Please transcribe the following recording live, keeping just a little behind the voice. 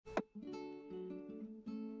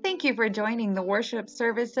Thank you for joining the worship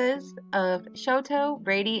services of Shoto,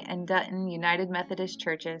 Brady, and Dutton United Methodist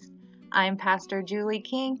Churches. I'm Pastor Julie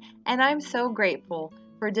King, and I'm so grateful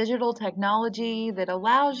for digital technology that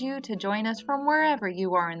allows you to join us from wherever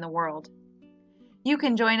you are in the world. You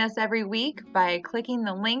can join us every week by clicking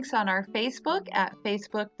the links on our Facebook at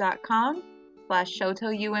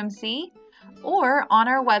facebook.com/ShotoUMC or on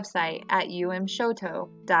our website at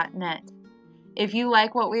umshoto.net. If you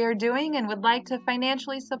like what we are doing and would like to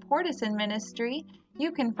financially support us in ministry,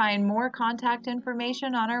 you can find more contact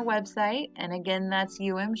information on our website, and again, that's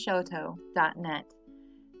umshoto.net.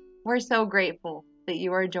 We're so grateful that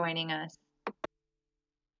you are joining us.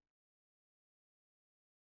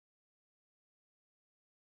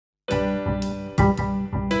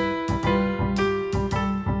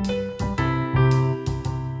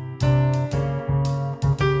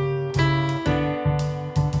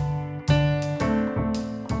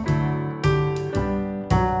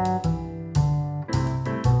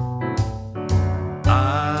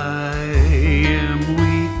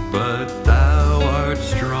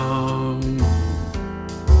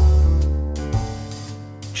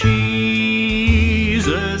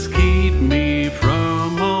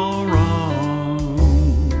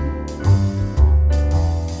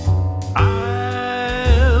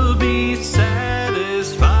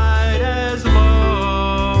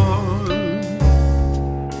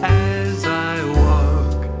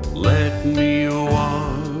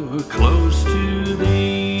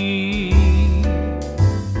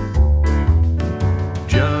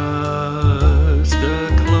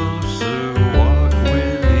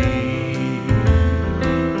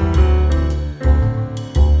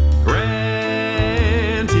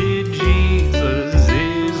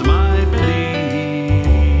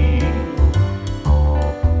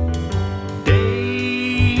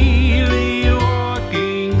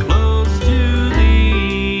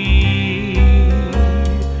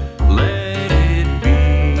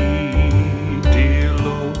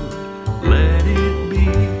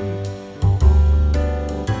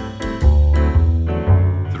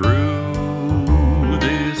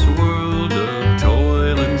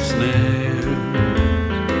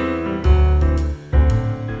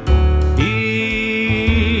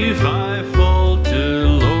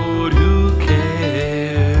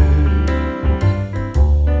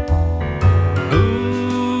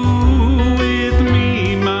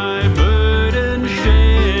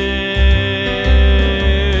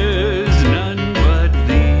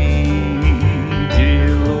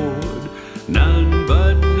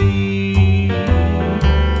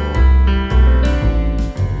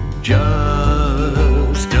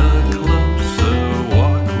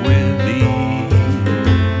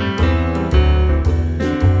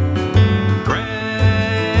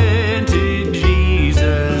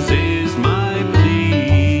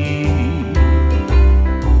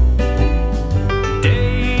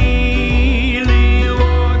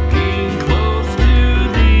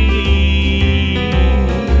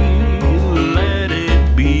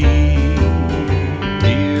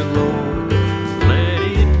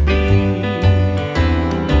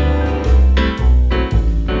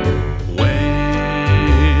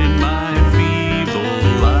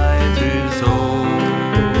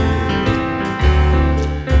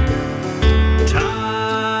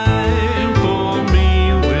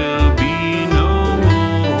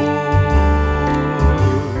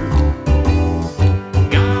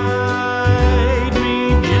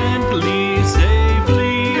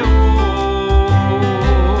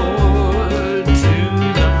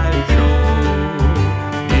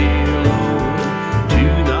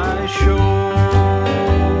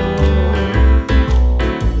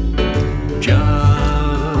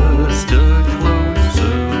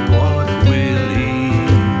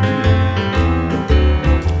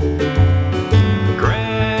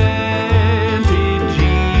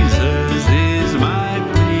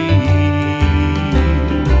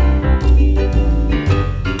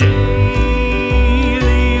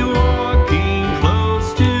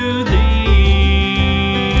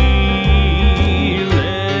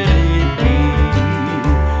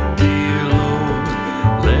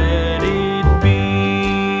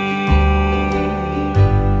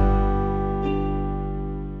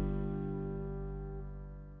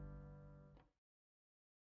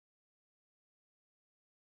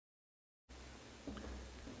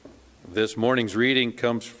 This morning's reading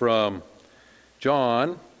comes from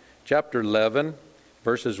John chapter 11,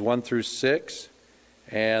 verses 1 through 6,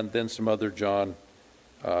 and then some other John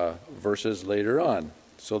verses later on.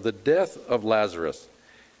 So the death of Lazarus.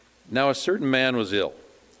 Now a certain man was ill,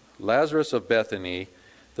 Lazarus of Bethany,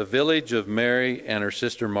 the village of Mary and her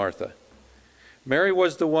sister Martha. Mary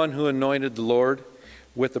was the one who anointed the Lord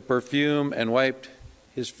with the perfume and wiped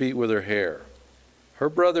his feet with her hair. Her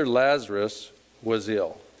brother Lazarus was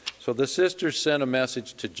ill. So the sisters sent a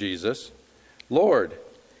message to Jesus, "Lord,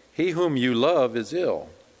 he whom you love is ill."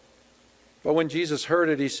 But when Jesus heard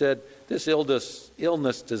it, he said, "This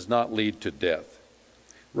illness does not lead to death.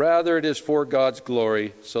 Rather, it is for God's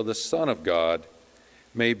glory, so the Son of God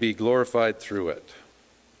may be glorified through it."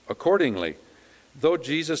 Accordingly, though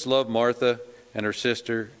Jesus loved Martha and her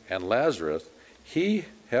sister and Lazarus, he,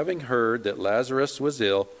 having heard that Lazarus was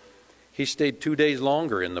ill, he stayed 2 days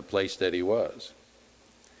longer in the place that he was.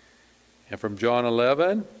 And from John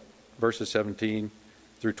 11, verses 17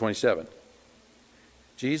 through 27.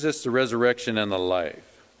 Jesus, the resurrection and the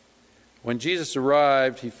life. When Jesus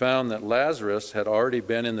arrived, he found that Lazarus had already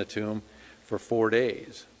been in the tomb for 4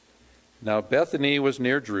 days. Now Bethany was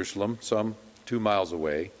near Jerusalem, some 2 miles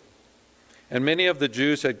away, and many of the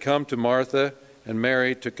Jews had come to Martha and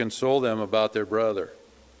Mary to console them about their brother.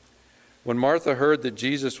 When Martha heard that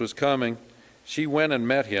Jesus was coming, she went and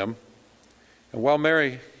met him, and while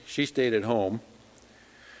Mary, she stayed at home.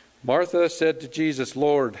 Martha said to Jesus,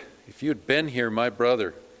 "Lord, if you had been here, my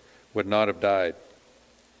brother would not have died.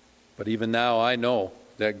 But even now I know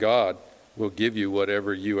that God will give you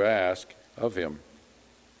whatever you ask of him."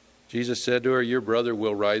 Jesus said to her, "Your brother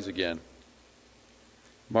will rise again."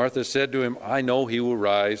 Martha said to him, "I know he will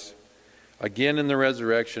rise again in the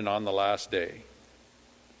resurrection on the last day."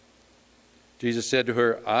 Jesus said to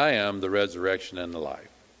her, "I am the resurrection and the life.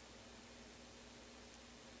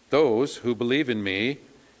 Those who believe in me,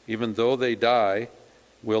 even though they die,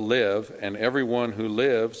 will live, and everyone who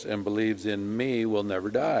lives and believes in me will never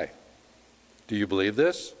die. Do you believe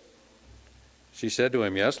this?" She said to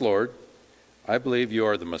him, "Yes, Lord. I believe you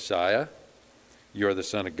are the Messiah. You are the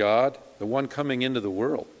Son of God, the one coming into the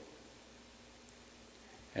world."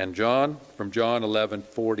 And from John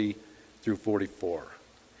 11:40 through 44.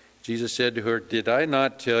 Jesus said to her, "Did I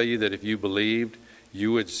not tell you that if you believed,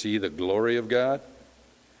 you would see the glory of God?"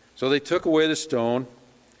 So they took away the stone,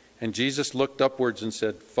 and Jesus looked upwards and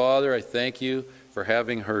said, "Father, I thank you for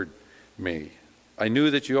having heard me. I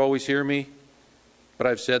knew that you always hear me, but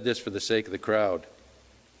I've said this for the sake of the crowd,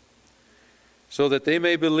 so that they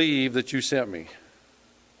may believe that you sent me."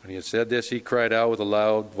 When he had said this, he cried out with a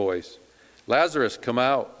loud voice, "Lazarus, come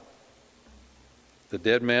out." The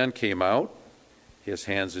dead man came out, his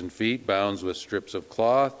hands and feet bound with strips of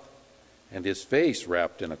cloth, and his face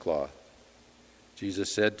wrapped in a cloth.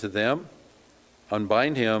 Jesus said to them,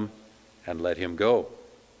 "Unbind him and let him go."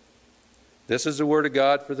 This is the word of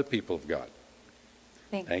God for the people of God.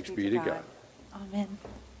 Thanks be to God. Amen.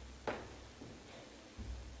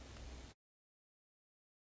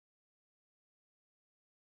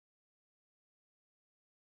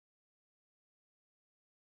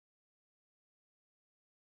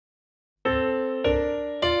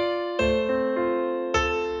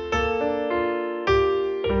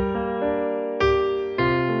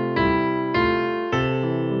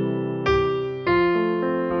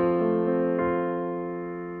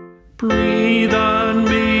 Breathe on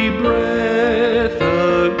me, breath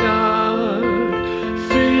of God,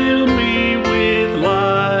 fill me with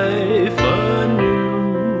life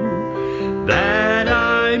anew, that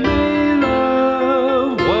I may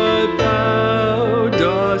love what thou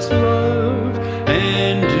dost love,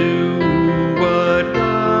 and do what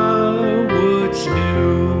thou wouldst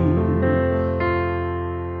do.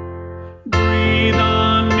 Breathe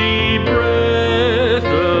on me, breath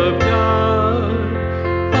of God,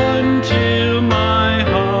 until my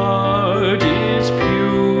heart is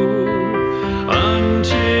pure,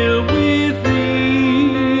 until with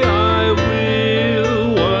thee I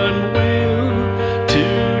will one will to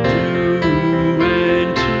do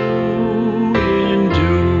and to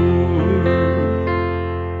endure.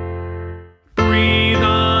 Breathe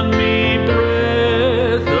on me,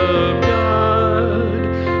 breath of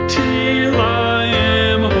God, till I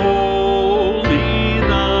am wholly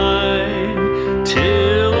thine,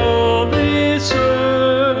 till all this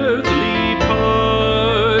earthly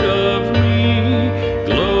part of me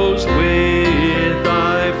glows with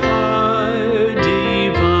thy fire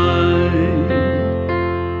divine.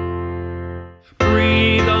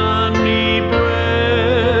 Breathe on me,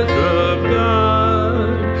 breath of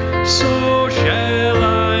God, so shall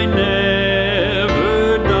I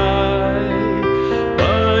never die,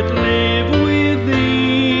 but live with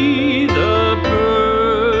thee the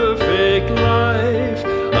perfect life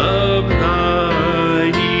of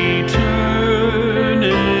thine eternity.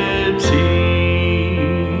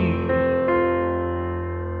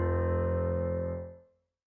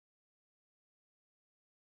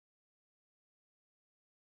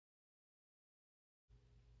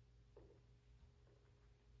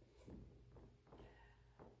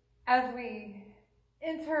 As we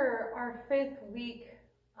enter our 5th week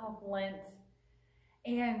of Lent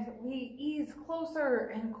and we ease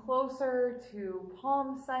closer and closer to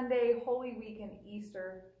Palm Sunday, Holy Week, and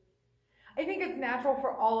Easter, I think it's natural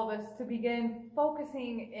for all of us to begin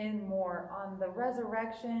focusing in more on the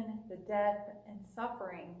resurrection, the death, and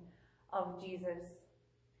suffering of Jesus.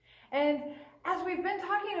 And as we've been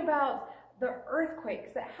talking about the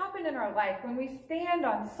earthquakes that happen in our life when we stand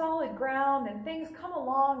on solid ground and things come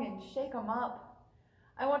along and shake them up,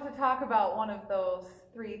 I want to talk about one of those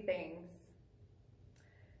 3 things.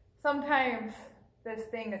 Sometimes this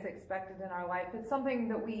thing is expected in our life. It's something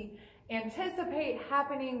that we anticipate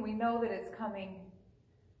happening. We know that it's coming.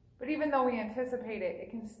 But even though we anticipate it, it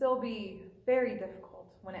can still be very difficult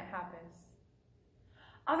when it happens.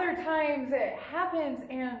 Other times it happens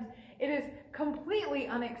and it is completely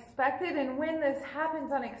unexpected, and when this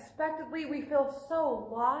happens unexpectedly, we feel so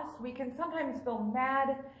lost. We can sometimes feel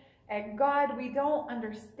mad at God. We don't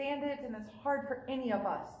understand it, and it's hard for any of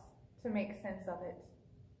us to make sense of it.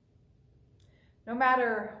 No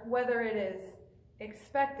matter whether it is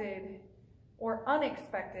expected or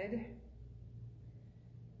unexpected,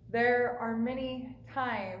 there are many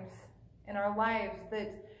times in our lives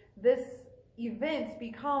that this event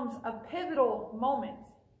becomes a pivotal moment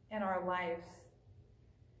in our lives.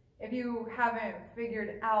 If you haven't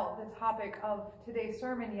figured out the topic of today's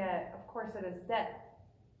sermon yet, of course it is death.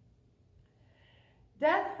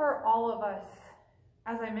 Death for all of us,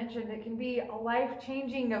 as I mentioned, it can be a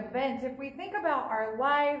life-changing event. If we think about our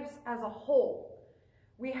lives as a whole,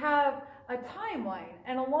 we have a timeline,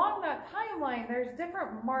 and along that timeline there's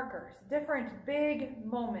different markers, different big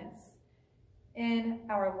moments in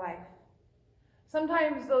our life.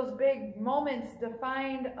 Sometimes those big moments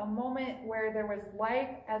defined a moment where there was life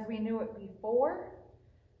as we knew it before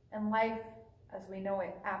and life as we know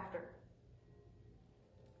it after.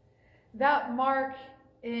 That mark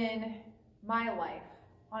in my life,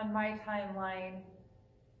 on my timeline,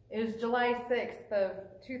 is July 6th of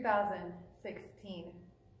 2016.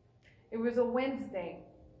 It was a Wednesday.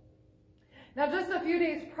 Now, just a few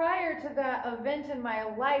days prior to that event in my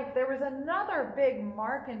life, there was another big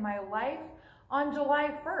mark in my life on July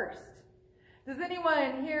 1st. Does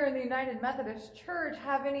anyone here in the United Methodist Church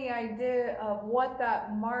have any idea of what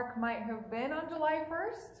that mark might have been on July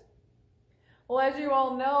 1st? Well, as you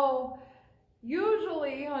all know,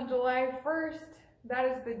 usually on July 1st, that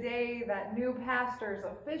is the day that new pastors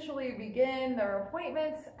officially begin their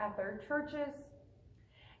appointments at their churches.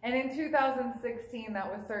 And in 2016, that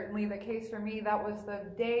was certainly the case for me. That was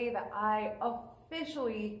the day that I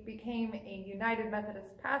officially became a United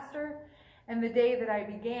Methodist pastor, and the day that I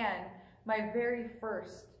began my very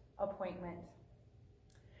first appointment.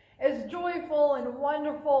 As joyful and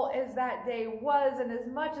wonderful as that day was, and as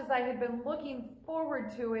much as I had been looking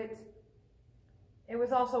forward to it, it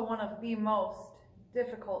was also one of the most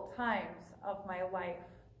difficult times of my life.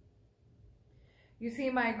 You see,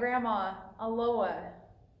 my grandma, Aloha,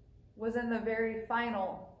 was in the very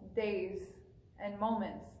final days and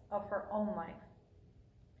moments of her own life.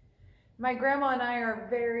 My grandma and I are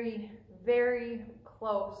very, very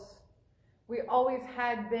close. We always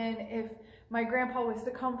had been. If my grandpa was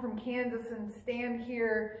to come from Kansas and stand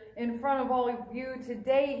here in front of all of you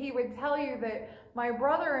today, he would tell you that my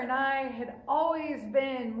brother and I had always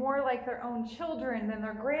been more like their own children than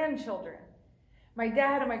their grandchildren. My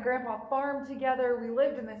dad and my grandpa farmed together. We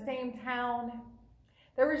lived in the same town.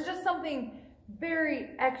 There was just something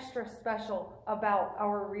very extra special about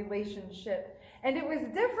our relationship. And it was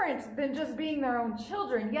different than just being their own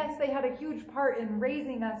children. Yes, they had a huge part in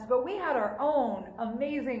raising us, but we had our own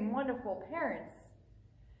amazing, wonderful parents.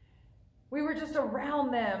 We were just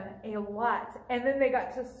around them a lot, and then they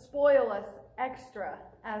got to spoil us extra,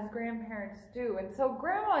 as grandparents do. And so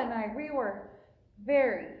Grandma and I, we were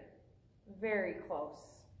very, very close.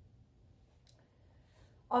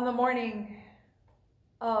 On the morning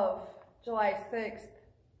of July 6th,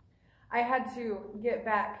 I had to get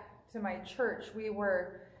back to my church. We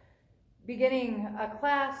were beginning a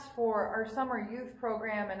class for our summer youth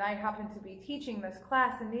program, and I happened to be teaching this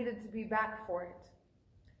class and needed to be back for it.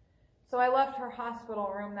 So I left her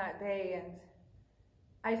hospital room that day, and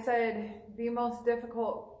I said the most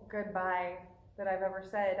difficult goodbye that I've ever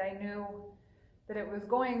said. I knew that it was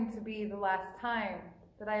going to be the last time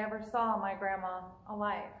that I ever saw my grandma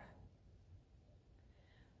alive.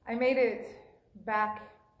 I made it back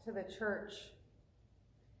to the church,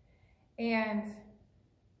 and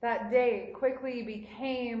that day quickly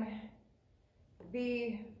became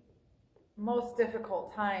the most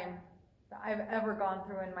difficult time that I've ever gone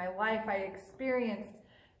through in my life. I experienced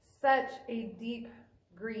such a deep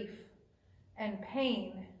grief and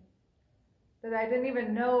pain that I didn't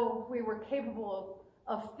even know we were capable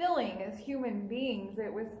of feeling as human beings.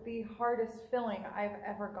 It was the hardest feeling I've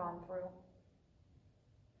ever gone through.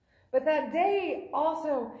 But that day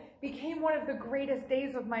also became one of the greatest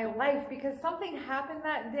days of my life, because something happened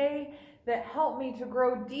that day that helped me to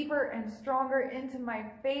grow deeper and stronger into my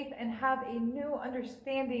faith and have a new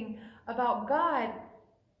understanding about God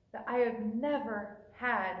that I have never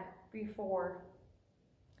had before.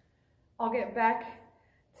 I'll get back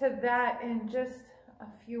to that in just a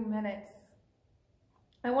few minutes.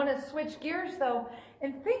 I want to switch gears though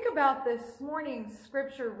and think about this morning's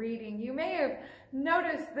scripture reading. You may have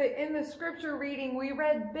noticed that in the scripture reading we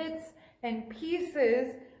read bits and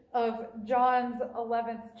pieces of John's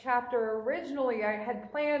 11th chapter. Originally I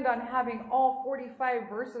had planned on having all 45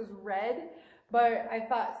 verses read, but I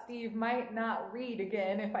thought Steve might not read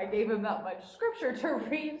again if I gave him that much scripture to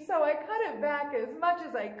read, so I cut it back as much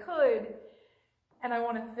as I could, and I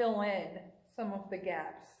want to fill in some of the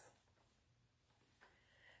gaps.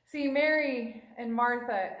 See, Mary and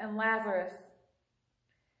Martha and Lazarus,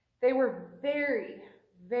 they were very,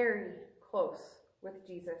 very close with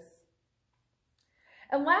Jesus.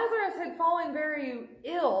 And Lazarus had fallen very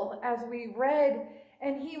ill, as we read,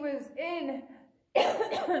 and he was in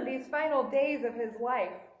these final days of his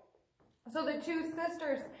life. So the two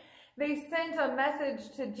sisters, they sent a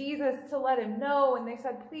message to Jesus to let him know, and they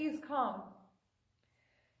said, "Please come."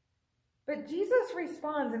 But Jesus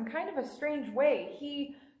responds in kind of a strange way.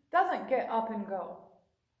 He doesn't get up and go.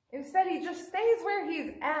 Instead, he just stays where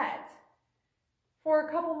he's at for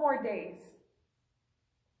a couple more days.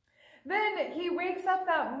 Then he wakes up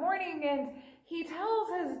that morning and he tells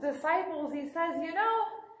his disciples, he says,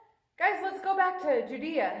 guys, let's go back to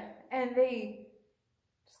Judea. And they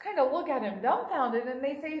just kind of look at him dumbfounded and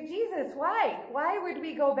they say, "Jesus, why? Why would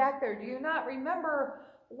we go back there? Do you not remember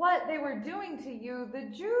what they were doing to you? The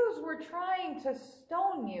Jews were trying to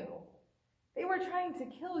stone you. They were trying to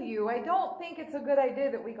kill you. I don't think it's a good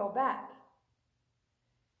idea that we go back."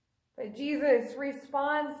 But Jesus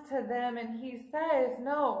responds to them and he says,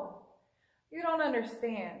 "No, you don't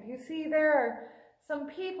understand. You see, there are some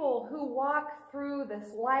people who walk through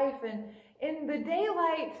this life, and in the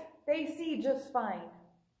daylight, they see just fine.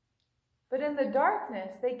 But in the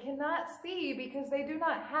darkness, they cannot see because they do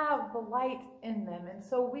not have the light in them. And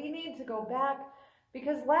so we need to go back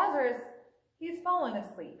because Lazarus, he's fallen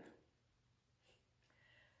asleep."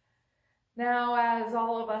 Now, as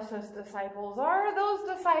all of us as disciples are,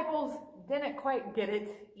 those disciples didn't quite get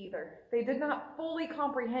it either. They did not fully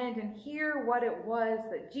comprehend and hear what it was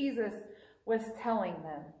that Jesus was telling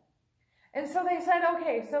them. And so they said,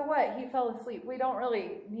 "Okay, so what? He fell asleep. We don't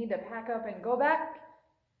really need to pack up and go back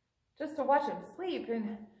just to watch him sleep."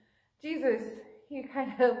 And Jesus, he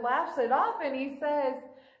kind of laughs it off and he says,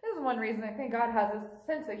 this is one reason I think God has a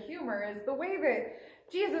sense of humor, is the way that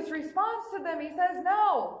Jesus responds to them. He says,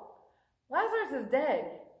 "No, Lazarus is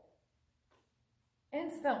dead."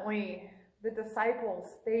 Instantly, the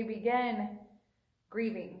disciples, they began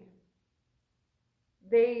grieving.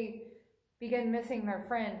 They began missing their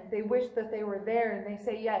friend. They wish that they were there, and they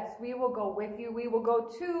say, "Yes, we will go with you. We will go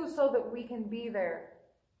too, so that we can be there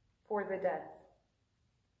for the death."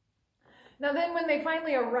 Now then, when they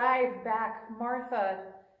finally arrive back,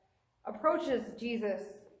 Martha approaches Jesus,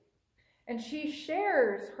 and she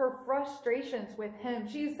shares her frustrations with him.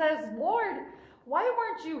 She says, "Lord, why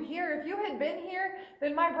weren't you here? If you had been here,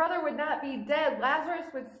 then my brother would not be dead.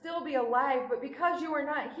 Lazarus would still be alive, but because you are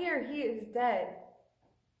not here, he is dead."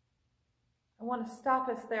 I want to stop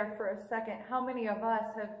us there for a second. How many of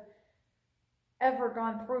us have ever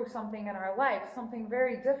gone through something in our life, something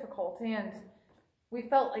very difficult, and we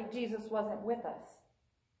felt like Jesus wasn't with us?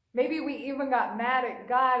 Maybe we even got mad at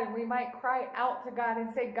God, and we might cry out to God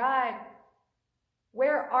and say, "God,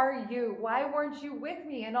 where are you? Why weren't you with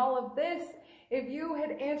me in all of this? If you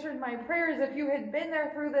had answered my prayers, if you had been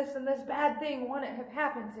there through this, and this bad thing wouldn't have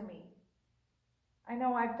happened to me." I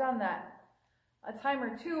know I've done that a time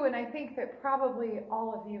or two, and I think that probably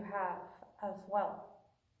all of you have as well.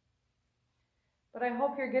 But I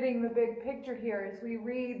hope you're getting the big picture here as we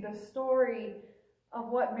read the story of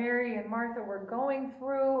what Mary and Martha were going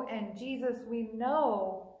through, and Jesus, we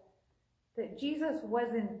know that Jesus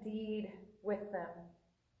was indeed with them.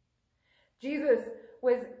 Jesus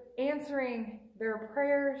was answering their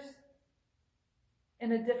prayers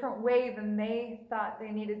in a different way than they thought they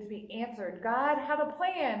needed to be answered. God had a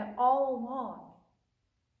plan all along.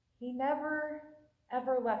 He never,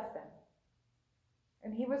 ever left them.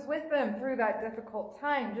 And he was with them through that difficult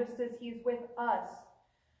time, just as he's with us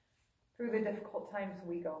through the difficult times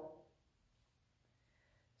we go.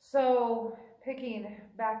 So, picking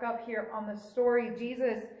back up here on the story,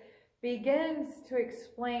 Jesus begins to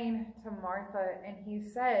explain to Martha, and he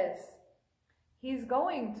says, he's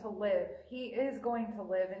going to live. He is going to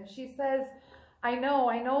live. And she says, I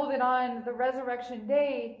know that on the resurrection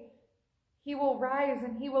day, he will rise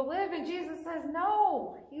and he will live. And Jesus says,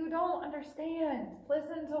 no, you don't understand.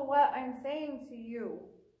 Listen to what I'm saying to you.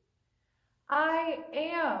 I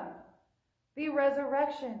am the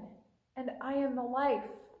resurrection and I am the life.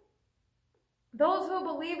 Those who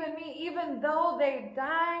believe in me, even though they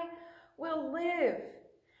die, will live.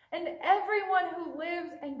 And everyone who lives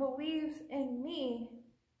and believes in me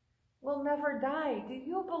will never die. Do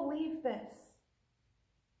you believe this?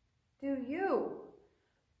 Do you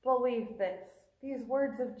believe this? These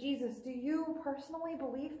words of Jesus, do you personally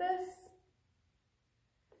believe this?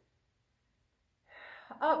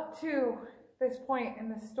 Up to this point in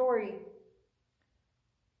the story,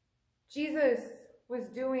 Jesus was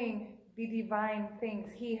doing the divine things.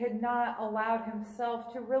 He had not allowed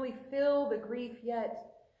himself to really feel the grief yet.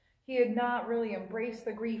 He had not really embraced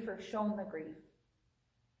the grief or shown the grief.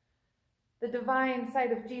 The divine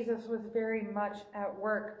side of Jesus was very much at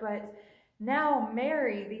work, but now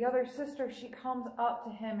Mary, the other sister, she comes up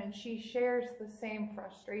to him and she shares the same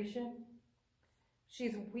frustration.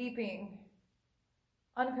 She's weeping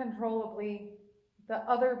uncontrollably. The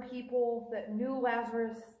other people that knew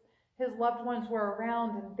Lazarus, his loved ones, were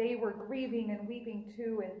around and they were grieving and weeping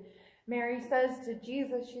too. And Mary says to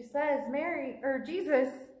Jesus, she says, Jesus,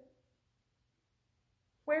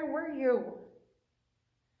 where were you?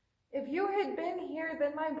 If you had been here,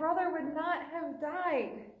 then my brother would not have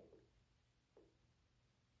died.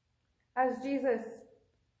 As Jesus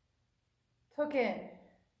took in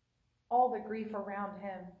all the grief around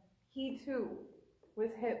him, he too was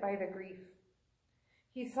hit by the grief.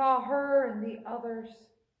 He saw her and the others,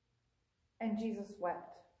 and Jesus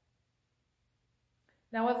wept.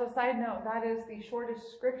 Now, as a side note, that is the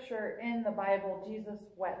shortest scripture in the Bible. Jesus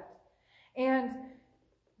wept. And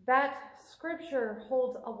that scripture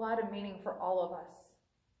holds a lot of meaning for all of us.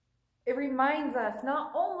 It reminds us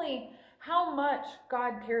not only how much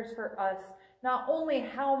God cares for us, not only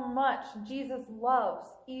how much Jesus loves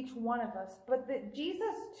each one of us, but that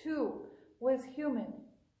Jesus too was human.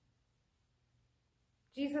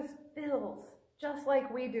 Jesus feels just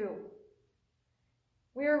like we do.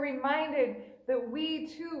 We are reminded that we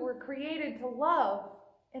too were created to love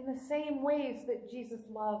in the same ways that Jesus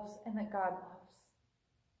loves and that God loves.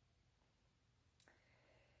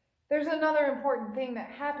 There's another important thing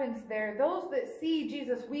that happens there. Those that see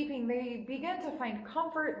Jesus weeping, they begin to find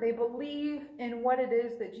comfort. They believe in what it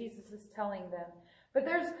is that Jesus is telling them. But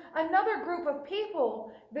there's another group of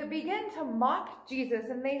people that begin to mock Jesus,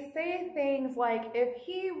 and they say things like, if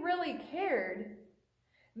he really cared,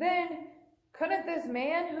 then couldn't this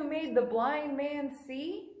man who made the blind man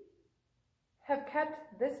see have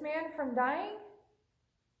kept this man from dying?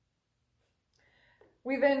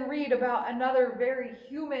 We then read about another very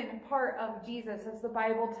human part of Jesus, as the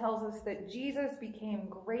Bible tells us that Jesus became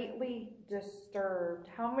greatly disturbed.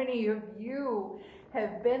 How many of you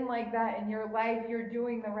have been like that in your life? You're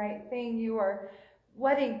doing the right thing. You are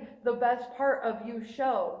letting the best part of you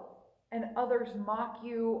show, and others mock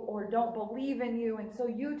you or don't believe in you, and so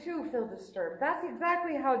you too feel disturbed. That's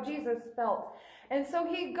exactly how Jesus felt. And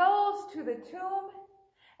so he goes to the tomb,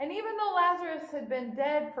 and even though Lazarus had been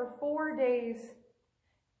dead for 4 days,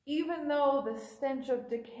 even though the stench of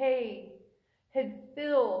decay had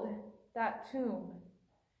filled that tomb,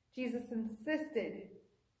 Jesus insisted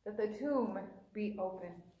that the tomb be open.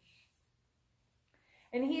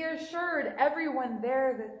 And he assured everyone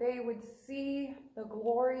there that they would see the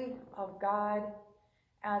glory of God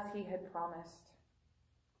as he had promised.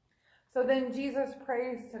 So then Jesus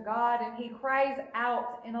prays to God, and he cries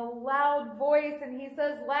out in a loud voice, and he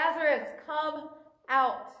says, Lazarus, come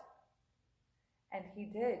out. And he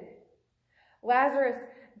did. Lazarus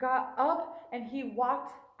got up and he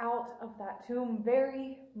walked out of that tomb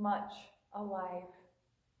very much alive.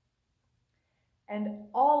 And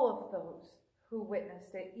all of those who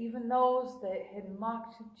witnessed it, even those that had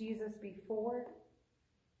mocked Jesus before,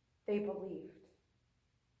 they believed.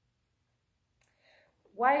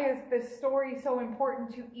 Why is this story so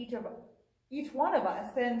important to each one of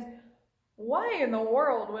us? And why in the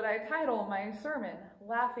world would I title my sermon,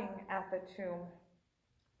 Laughing at the Tomb?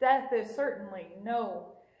 Death is certainly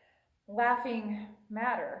no laughing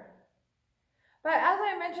matter. But as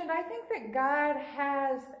I mentioned, I think that God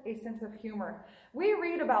has a sense of humor. We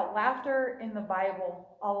read about laughter in the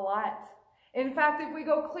Bible a lot. In fact, if we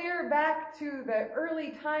go clear back to the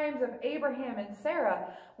early times of Abraham and Sarah,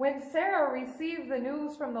 when Sarah received the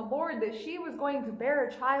news from the Lord that she was going to bear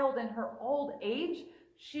a child in her old age,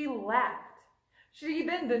 she laughed. She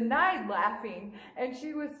then denied laughing, and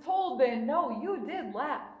she was told then, no, you did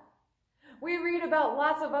laugh. We read about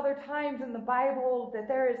lots of other times in the Bible that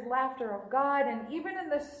there is laughter of God, and even in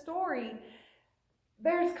this story,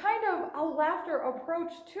 there's kind of a laughter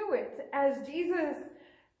approach to it as Jesus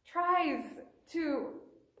tries to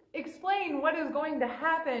explain what is going to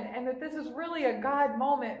happen and that this is really a God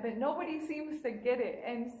moment, but nobody seems to get it.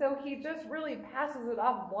 And so he just really passes it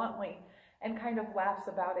off bluntly and kind of laughs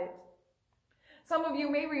about it. Some of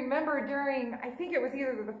you may remember during, I think it was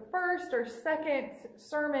either the first or second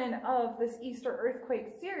sermon of this Easter earthquake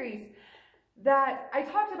series, that I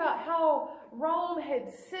talked about how Rome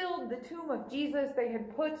had sealed the tomb of Jesus. They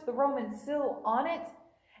had put the Roman seal on it.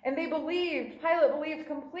 And Pilate believed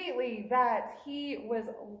completely that he was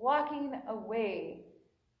locking away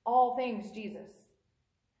all things Jesus.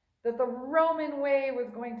 That the Roman way was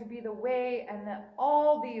going to be the way, and that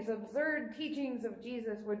all these absurd teachings of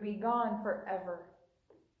Jesus would be gone forever.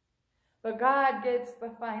 But God gets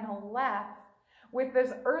the final laugh with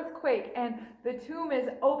this earthquake, and the tomb is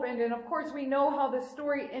opened. And of course, we know how the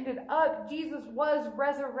story ended up. Jesus was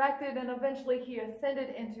resurrected, and eventually he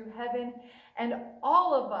ascended into heaven. And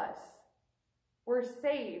all of us were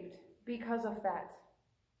saved because of that.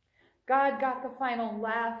 God got the final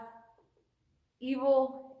laugh.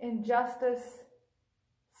 Evil, injustice,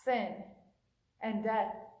 sin, and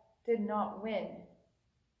death did not win.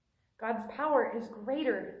 God's power is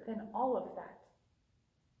greater than all of that.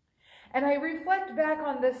 And I reflect back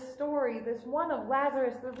on this story, this one of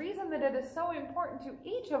Lazarus. The reason that it is so important to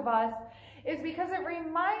each of us is because it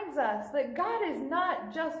reminds us that God is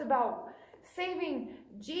not just about saving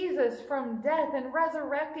Jesus from death and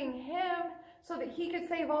resurrecting him so that he could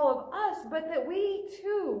save all of us, but that we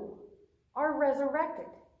too are resurrected.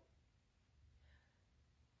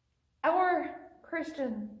 Our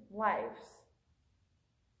Christian lives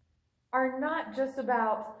are not just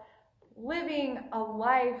about living a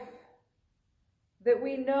life that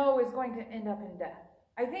we know is going to end up in death.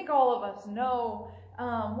 I think all of us know,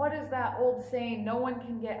 what is that old saying, no one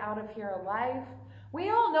can get out of here alive? We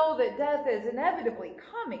all know that death is inevitably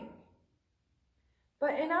coming.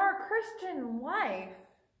 But in our Christian life,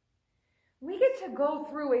 we get to go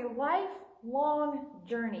through a lifelong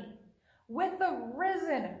journey with the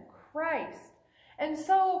risen Christ. And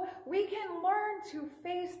so we can learn to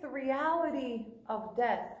face the reality of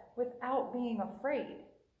death without being afraid.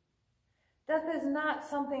 Death is not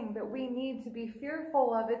something that we need to be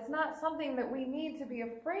fearful of. It's not something that we need to be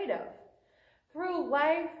afraid of. Through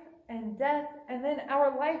life and death, and then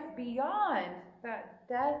our life beyond that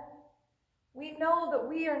death, we know that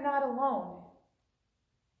we are not alone.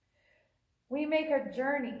 We make a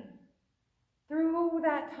journey through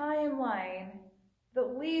that timeline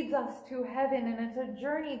that leads us to heaven, and it's a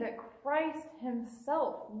journey that Christ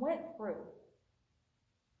himself went through.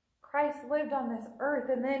 Christ lived on this earth,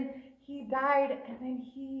 and then he died, and then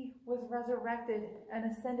he was resurrected and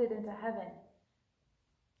ascended into heaven.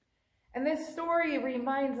 And this story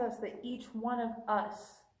reminds us that each one of us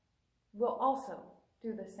will also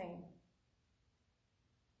do the same.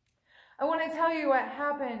 I want to tell you what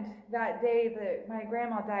happened that day that my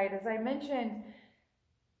grandma died. As I mentioned,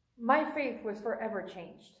 my faith was forever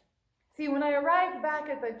changed. See, when I arrived back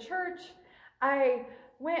at the church, I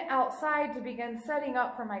went outside to begin setting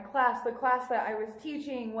up for my class. The class that I was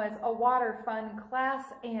teaching was a water fun class,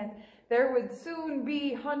 and there would soon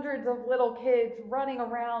be hundreds of little kids running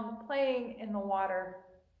around playing in the water.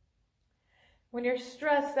 When you're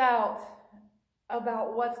stressed out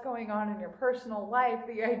about what's going on in your personal life,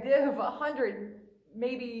 the idea of 100,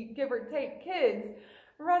 maybe give or take, kids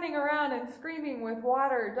running around and screaming with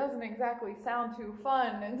water doesn't exactly sound too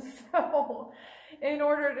fun. And so in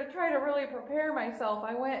order to try to really prepare myself,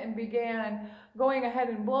 I went and began going ahead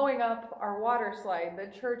and blowing up our water slide.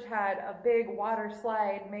 The church had a big water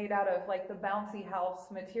slide made out of like the bouncy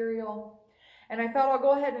house material. And I thought I'll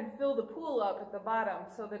go ahead and fill the pool up at the bottom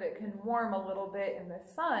so that it can warm a little bit in the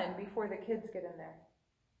sun before the kids get in there.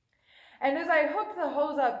 And as I hooked the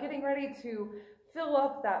hose up, getting ready to fill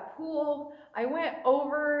up that pool, I went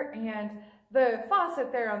over, and the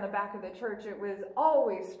faucet there on the back of the church, it was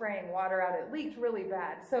always spraying water out. It leaked really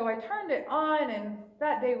bad. So I turned it on, and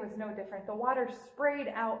that day was no different. The water sprayed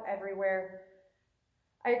out everywhere.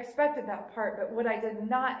 I expected that part, but what I did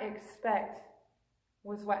not expect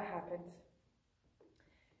was what happened.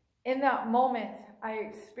 In that moment, I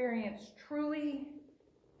experienced truly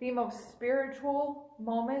the most spiritual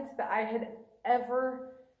moment that I had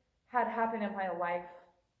ever had happen in my life.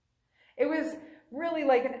 It was really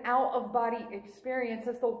like an out-of-body experience.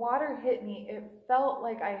 As the water hit me, it felt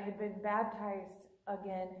like I had been baptized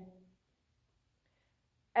again.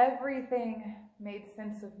 everything made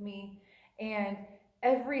sense of me, and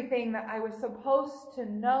everything that I was supposed to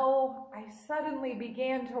know, I suddenly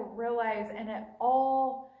began to realize, and it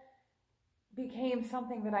all became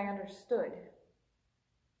something that I understood.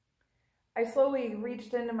 I slowly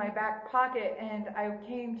reached into my back pocket and I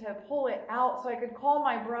came to pull it out so I could call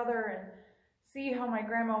my brother and see how my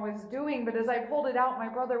grandma was doing. But as I pulled it out, my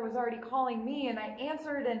brother was already calling me, and I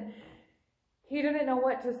answered, and he didn't know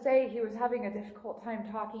what to say. He was having a difficult time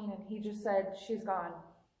talking, and he just said, "She's gone."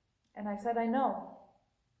 And I said, I know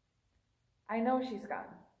she's gone.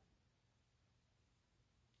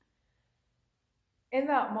 In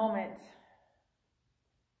that moment,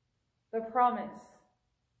 the promise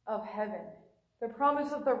of heaven, the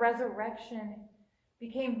promise of the resurrection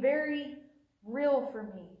became very real for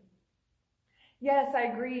me. Yes, I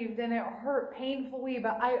grieved and it hurt painfully,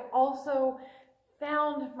 but I also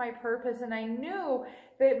found my purpose, and I knew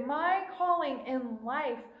that my calling in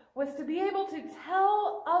life was to be able to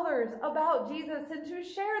tell others about Jesus and to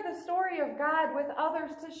share the story of God with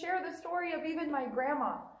others, to share the story of even my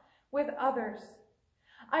grandma with others.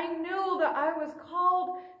 I knew that I was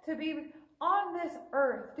called to be on this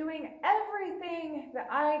earth doing everything that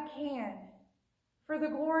I can for the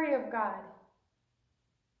glory of God.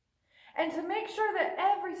 And to make sure that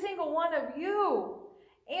every single one of you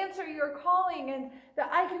answer your calling, and that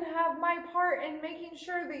I can have my part in making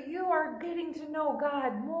sure that you are getting to know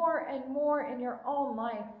God more and more in your own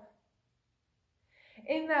life.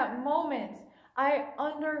 In that moment, I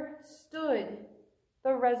understood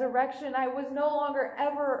the resurrection. I was no longer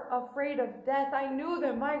ever afraid of death. I knew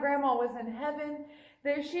that my grandma was in heaven,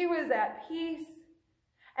 that she was at peace,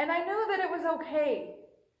 and I knew that it was okay.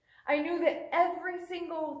 I knew that every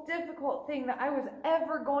single difficult thing that I was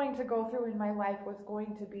ever going to go through in my life was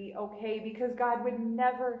going to be okay, because God would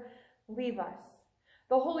never leave us.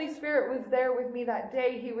 The Holy Spirit was there with me that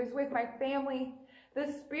day. He was with my family.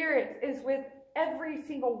 The Spirit is with every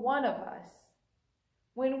single one of us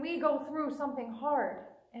when we go through something hard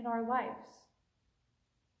in our lives.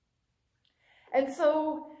 And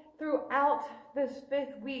so throughout this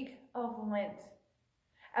 5th week of Lent,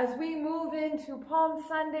 as we move into Palm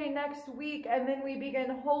Sunday next week, and then we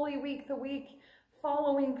begin Holy Week the week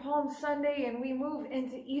following Palm Sunday, and we move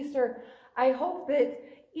into Easter, I hope that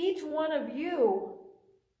each one of you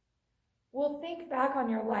will think back on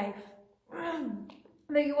your life,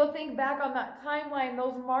 that you will think back on that timeline,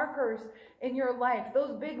 those markers in your life,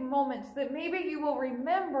 those big moments, that maybe you will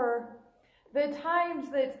remember the times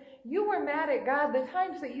that you were mad at God, the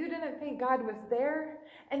times that you didn't think God was there,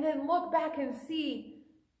 and then look back and see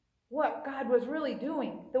what God was really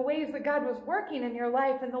doing, the ways that God was working in your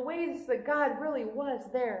life, and the ways that God really was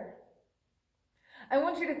there. I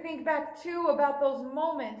want you to think back too about those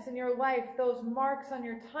moments in your life, those marks on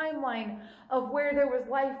your timeline of where there was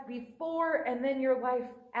life before and then your life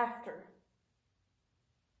after.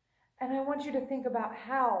 And I want you to think about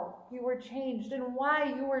how you were changed and why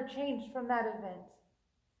you were changed from that event.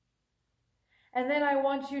 And then I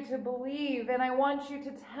want you to believe, and I want you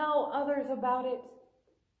to tell others about it.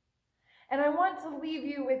 And I want to leave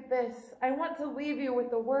you with this. I want to leave you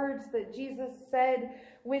with the words that Jesus said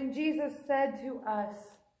when Jesus said to us,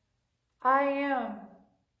 "I am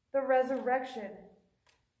the resurrection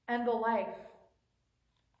and the life.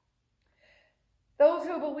 Those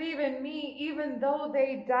who believe in me, even though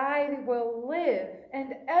they died, will live.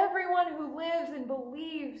 And everyone who lives and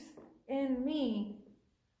believes in me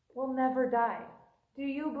will never die." Do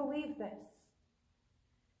you believe this?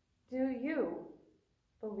 Do you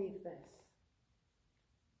believe this?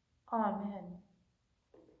 Amen.